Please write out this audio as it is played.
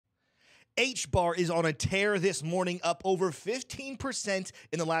HBAR is on a tear this morning, up over 15%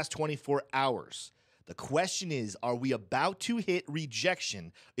 in the last 24 hours. The question is, are we about to hit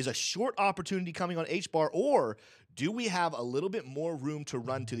rejection? Is a short opportunity coming on HBAR, or do we have a little bit more room to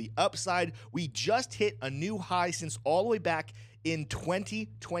run to the upside? We just hit a new high since all the way back in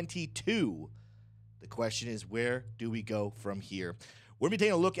 2022. The question is, where do we go from here? We're going to be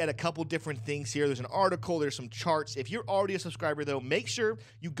taking a look at a couple different things here. There's an article, there's some charts. If you're already a subscriber, though, make sure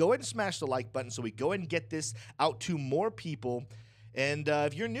you go ahead and smash the like button so we go ahead and get this out to more people. And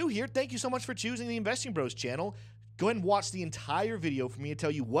if you're new here, thank you so much for choosing the Investing Bros channel. Go ahead and watch the entire video for me to tell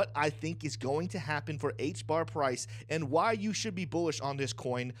you what I think is going to happen for HBAR price and why you should be bullish on this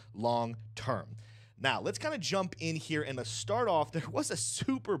coin long term. Now, let's kind of jump in here, and to start off, there was a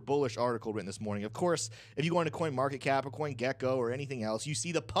super bullish article written this morning. Of course, if you go into CoinMarketCap or CoinGecko or anything else, you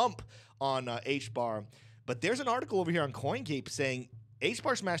see the pump on HBAR. But there's an article over here on CoinGape saying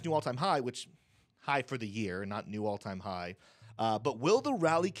HBAR smashed new all-time high, which high for the year, not new all-time high. But will the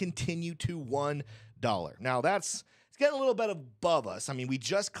rally continue to $1? Now, it's getting a little bit above us. I mean, we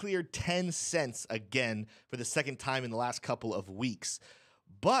just cleared 10 cents again for the second time in the last couple of weeks.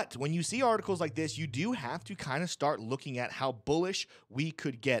 But when you see articles like this, you do have to kind of start looking at how bullish we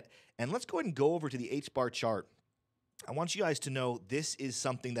could get. And let's go ahead and go over to the HBAR chart. I want you guys to know this is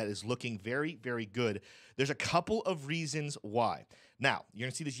something that is looking very, very good. There's a couple of reasons why. Now, you're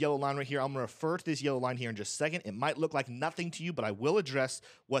going to see this yellow line right here. I'm going to refer to this yellow line here in just a second. It might look like nothing to you, but I will address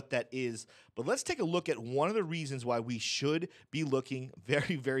what that is. But let's take a look at one of the reasons why we should be looking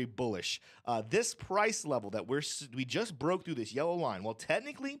very, very bullish. This price level that we just broke through this yellow line, well,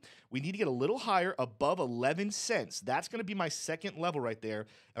 technically, we need to get a little higher above 11 cents. That's going to be my second level right there.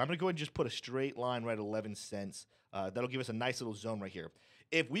 And I'm going to go ahead and just put a straight line right at 11 cents. That'll give us a nice little zone right here.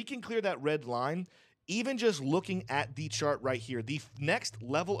 If we can clear that red line, even just looking at the chart right here, the next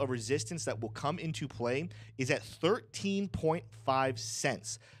level of resistance that will come into play is at 13.5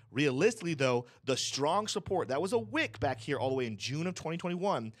 cents. Realistically, though, the strong support, that was a wick back here all the way in June of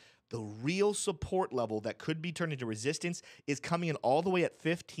 2021. The real support level that could be turned into resistance is coming in all the way at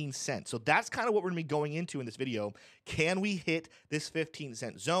 15 cents. So that's kind of what we're going to be going into in this video. Can we hit this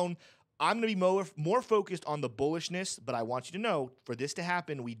 15-cent zone? I'm going to be more focused on the bullishness, but I want you to know, for this to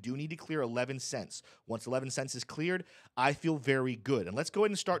happen, we do need to clear 11 cents. Once 11 cents is cleared, I feel very good. And let's go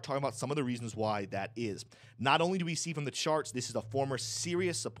ahead and start talking about some of the reasons why that is. Not only do we see from the charts, this is a former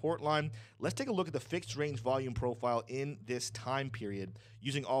serious support line. Let's take a look at the fixed range volume profile in this time period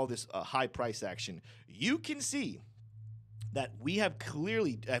using all this high price action. You can see that we have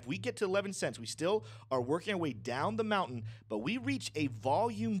clearly, if we get to 11 cents, we still are working our way down the mountain, but we reach a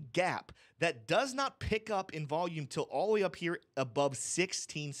volume gap that does not pick up in volume till all the way up here above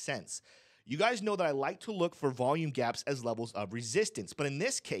 16 cents. You guys know that I like to look for volume gaps as levels of resistance. But in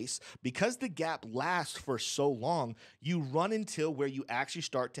this case, because the gap lasts for so long, you run until where you actually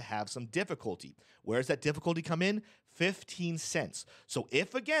start to have some difficulty. Where does that difficulty come in? 15 cents. So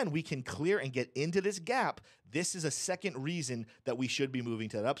if, again, we can clear and get into this gap, this is a second reason that we should be moving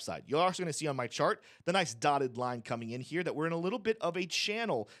to that upside. You're also going to see on my chart the nice dotted line coming in here that we're in a little bit of a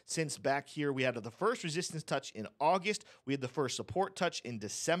channel since back here we had the first resistance touch in August. We had the first support touch in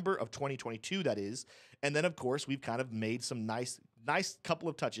December of 2022, that is. And then, of course, we've kind of made some nice couple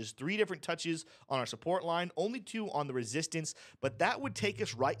of touches, 3 different touches on our support line, only 2 on the resistance, but that would take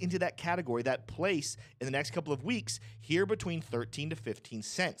us right into that category, that place in the next couple of weeks here between 13 to 15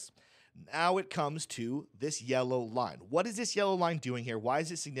 cents. Now it comes to this yellow line. What is this yellow line doing here? Why is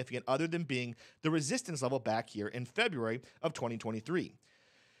it significant other than being the resistance level back here in February of 2023?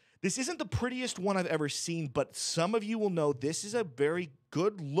 This isn't the prettiest one I've ever seen, but some of you will know this is a very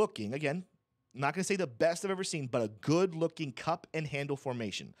good looking, again, I'm not going to say the best I've ever seen, but a good-looking cup and handle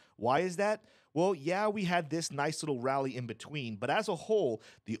formation. Why is that? Well, yeah, we had this nice little rally in between, but as a whole,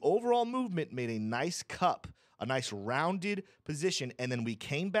 the overall movement made a nice cup, a nice rounded position, and then we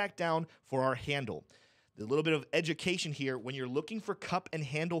came back down for our handle. A little bit of education here. When you're looking for cup and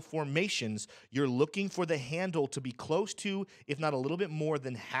handle formations, you're looking for the handle to be close to, if not a little bit more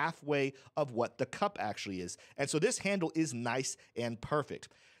than halfway of what the cup actually is. And so this handle is nice and perfect.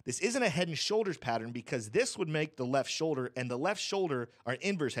 This isn't a head and shoulders pattern because this would make the left shoulder, and the left shoulder, or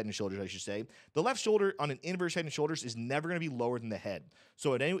inverse head and shoulders, I should say. The left shoulder on an inverse head and shoulders is never going to be lower than the head.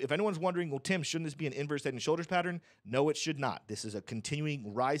 So if anyone's wondering, well, Tim, shouldn't this be an inverse head and shoulders pattern? No, it should not. This is a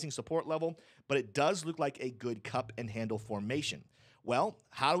continuing rising support level, but it does look like a good cup and handle formation. Well,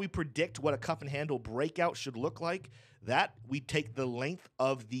 how do we predict what a cup and handle breakout should look like? That we take the length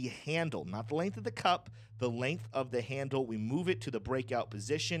of the handle, not the length of the cup, the length of the handle. We move it to the breakout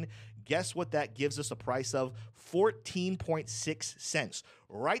position, guess what that gives us a price of? 14.6 cents.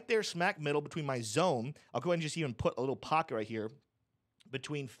 Right there, smack middle between my zone. I'll go ahead and just even put a little pocket right here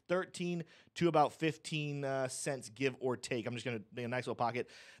between 13 to about 15 cents, give or take. I'm just going to make a nice little pocket.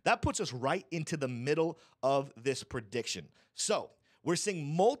 That puts us right into the middle of this prediction. So we're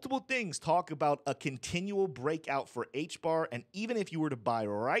seeing multiple things talk about a continual breakout for HBAR, and even if you were to buy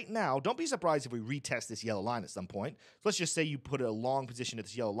right now, don't be surprised if we retest this yellow line at some point. So let's just say you put a long position at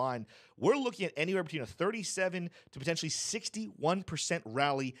this yellow line. We're looking at anywhere between a 37 to potentially 61%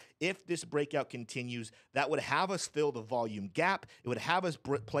 rally if this breakout continues. That would have us fill the volume gap. It would have us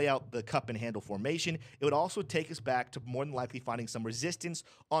play out the cup and handle formation. It would also take us back to more than likely finding some resistance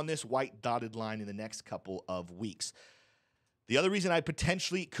on this white dotted line in the next couple of weeks. The other reason I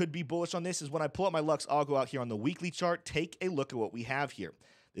potentially could be bullish on this is when I pull up my Lux Algo out here on the weekly chart, take a look at what we have here.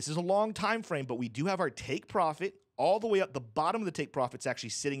 This is a long time frame, but we do have our take profit all the way up. The bottom of the take profit's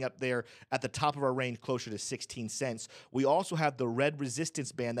actually sitting up there at the top of our range, closer to 16 cents. We also have the red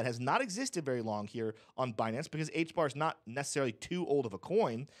resistance band that has not existed very long here on Binance because HBAR is not necessarily too old of a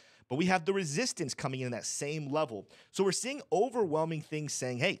coin, but we have the resistance coming in that same level. So we're seeing overwhelming things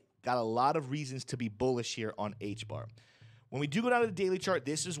saying, hey, got a lot of reasons to be bullish here on HBAR. When we do go down to the daily chart,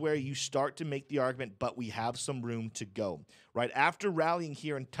 this is where you start to make the argument, but we have some room to go. Right after rallying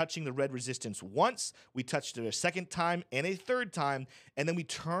here and touching the red resistance once, we touched it a second time and a third time, and then we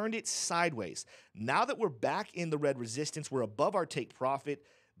turned it sideways. Now that we're back in the red resistance, we're above our take profit.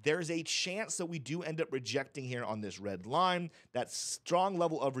 There's a chance that we do end up rejecting here on this red line. That strong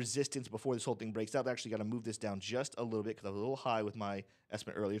level of resistance before this whole thing breaks out. I actually got to move this down just a little bit because I was a little high with my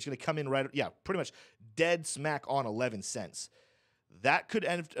estimate earlier. It's going to come in right, yeah, pretty much dead smack on 11 cents. That could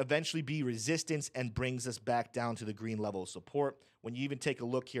eventually be resistance and brings us back down to the green level of support. When you even take a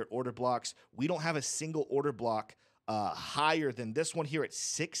look here at order blocks, we don't have a single order block higher than this one here at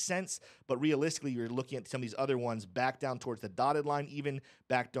 6 cents, but realistically, you're looking at some of these other ones back down towards the dotted line, even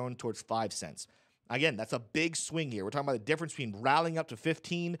back down towards 5 cents. Again, that's a big swing here. We're talking about the difference between rallying up to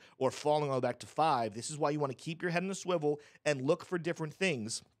 15 or falling all the way back to 5. This is why you want to keep your head in a swivel and look for different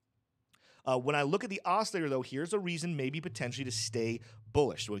things. When I look at the oscillator, though, here's a reason maybe potentially to stay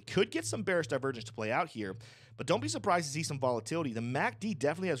bullish. So we could get some bearish divergence to play out here, but don't be surprised to see some volatility. The MACD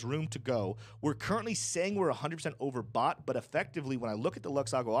definitely has room to go. We're currently saying we're 100% overbought, but effectively, when I look at the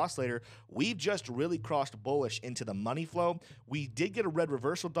Lux Algo oscillator, we've just really crossed bullish into the money flow. We did get a red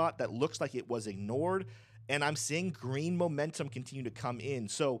reversal dot that looks like it was ignored, and I'm seeing green momentum continue to come in.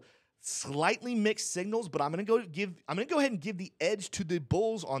 So slightly mixed signals, but I'm gonna go ahead and give the edge to the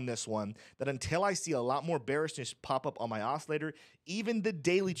bulls on this one, that until I see a lot more bearishness pop up on my oscillator, even the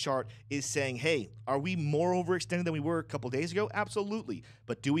daily chart is saying, hey, are we more overextended than we were a couple days ago? Absolutely.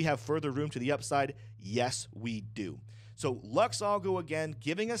 But do we have further room to the upside? Yes, we do. So Lux Algo again,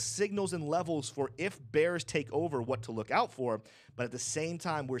 giving us signals and levels for if bears take over, what to look out for. But at the same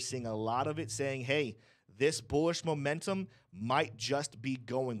time, we're seeing a lot of it saying, hey, this bullish momentum might just be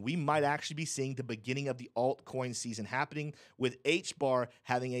going. We might actually be seeing the beginning of the altcoin season happening, with HBAR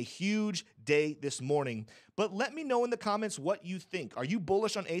having a huge day this morning. But let me know in the comments what you think. Are you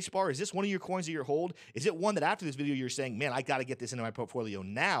bullish on HBAR? Is this one of your coins that you're hold? Is it one that after this video you're saying, man, I got to get this into my portfolio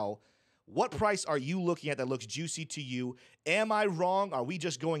now? What price are you looking at that looks juicy to you? Am I wrong? Are we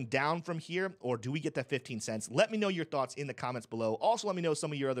just going down from here, or do we get that 15 cents? Let me know your thoughts in the comments below. Also, let me know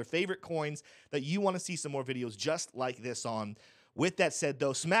some of your other favorite coins that you want to see some more videos just like this on. With that said,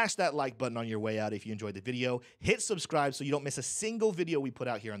 though, smash that like button on your way out if you enjoyed the video. Hit subscribe so you don't miss a single video we put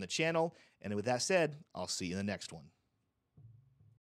out here on the channel. And with that said, I'll see you in the next one.